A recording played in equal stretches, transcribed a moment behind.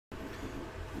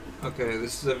Okay,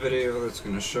 this is a video that's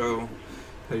going to show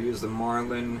how to use the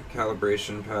Marlin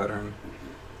calibration pattern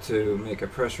to make a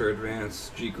pressure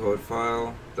advance G-code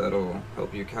file that'll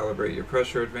help you calibrate your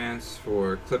pressure advance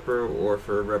for Klipper or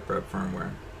for rep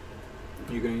firmware.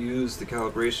 You're going to use the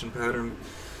calibration pattern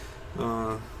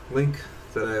link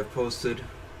that I have posted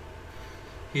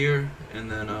here,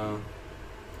 and then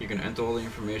you can enter all the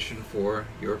information for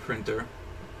your printer.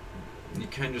 You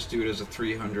can just do it as a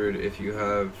 300 if you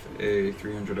have a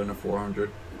 300 and a 400.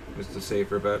 It's the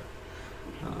safer bet.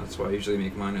 That's why I usually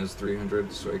make mine as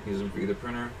 300, so I can use them for either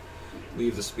printer.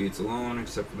 Leave the speeds alone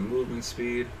except for the movement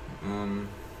speed.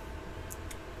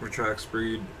 Retract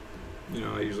speed,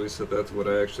 I usually set that to what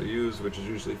I actually use, which is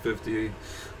usually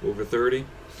 50/30.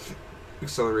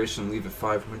 Acceleration, leave it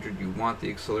 500. You want the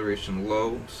acceleration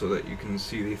low so that you can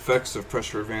see the effects of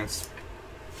pressure advance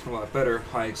a lot better.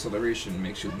 High acceleration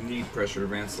makes you need pressure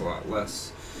advance a lot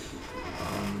less.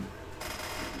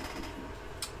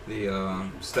 The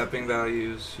stepping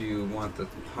values, you want the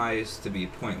highest to be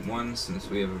 0.1 since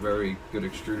we have a very good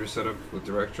extruder setup with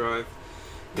direct drive.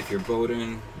 If you're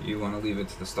Bowden, you want to leave it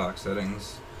to the stock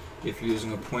settings. If you're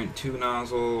using a 0.2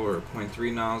 nozzle or a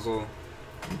 0.3 nozzle,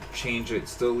 change it,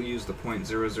 still use the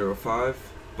 0.005,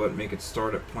 but make it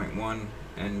start at 0.1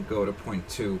 and go to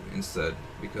 0.2 instead,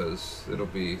 because it'll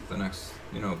be the next,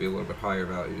 it'll be a little bit higher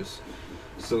values,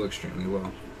 still extremely low.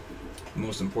 The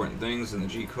most important things in the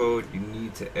G code, you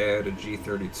need to add a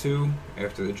G32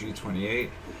 after the G28,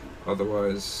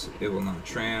 otherwise it will not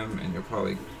tram and you'll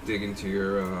probably dig into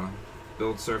your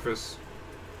build surface.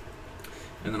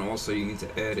 And then also you need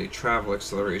to add a travel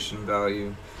acceleration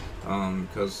value,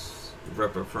 because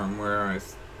rep firmware, I'm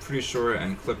pretty sure,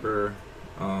 and Klipper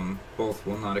both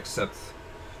will not accept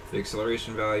the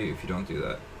acceleration value if you don't do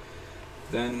that.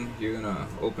 Then you're going to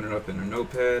open it up in a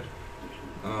notepad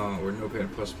or Notepad++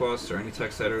 or any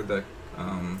text editor that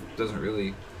doesn't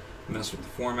really mess with the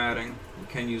formatting. You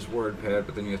can use WordPad,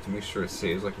 but then you have to make sure it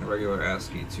saves like in a regular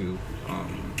ASCII to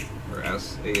or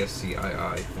ASCII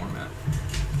format.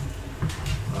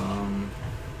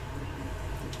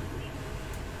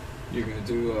 You're going to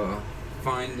do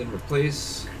find and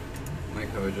replace, like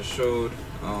how I just showed.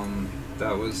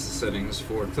 That was the settings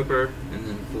for Klipper, and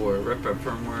then for rep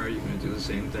firmware, you're going to do the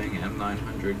same thing,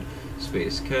 M900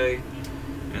 space K,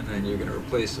 and then you're going to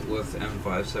replace it with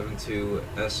M572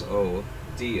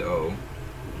 SODO,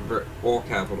 all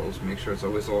capitals. Make sure it's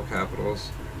always all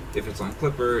capitals. If it's on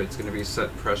Klipper, it's going to be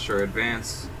set pressure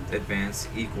advance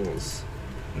equals,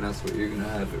 and that's what you're going to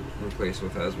have it replaced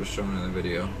with, as was shown in the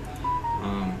video.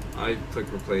 I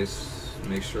click replace,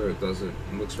 make sure it does it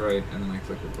and looks right, and then I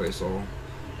click replace all.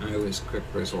 I always click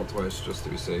replace all twice just to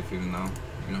be safe, even though,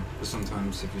 but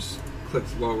sometimes if you click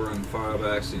lower on the file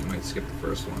by accident, you might skip the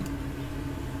first one.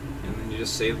 And then you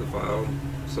just save the file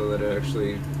so that it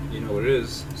actually, what it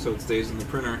is, so it stays in the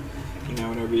printer. And now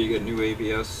whenever you get new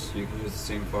ABS, you can use the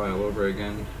same file over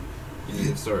again, and you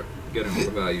can start getting all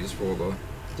the values for all the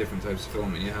different types of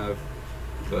filament you have.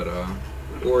 But,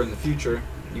 or in the future,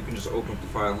 you can just open up the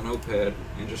file in Notepad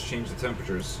and just change the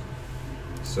temperatures.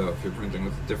 So if you're printing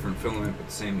with a different filament but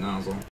the same nozzle,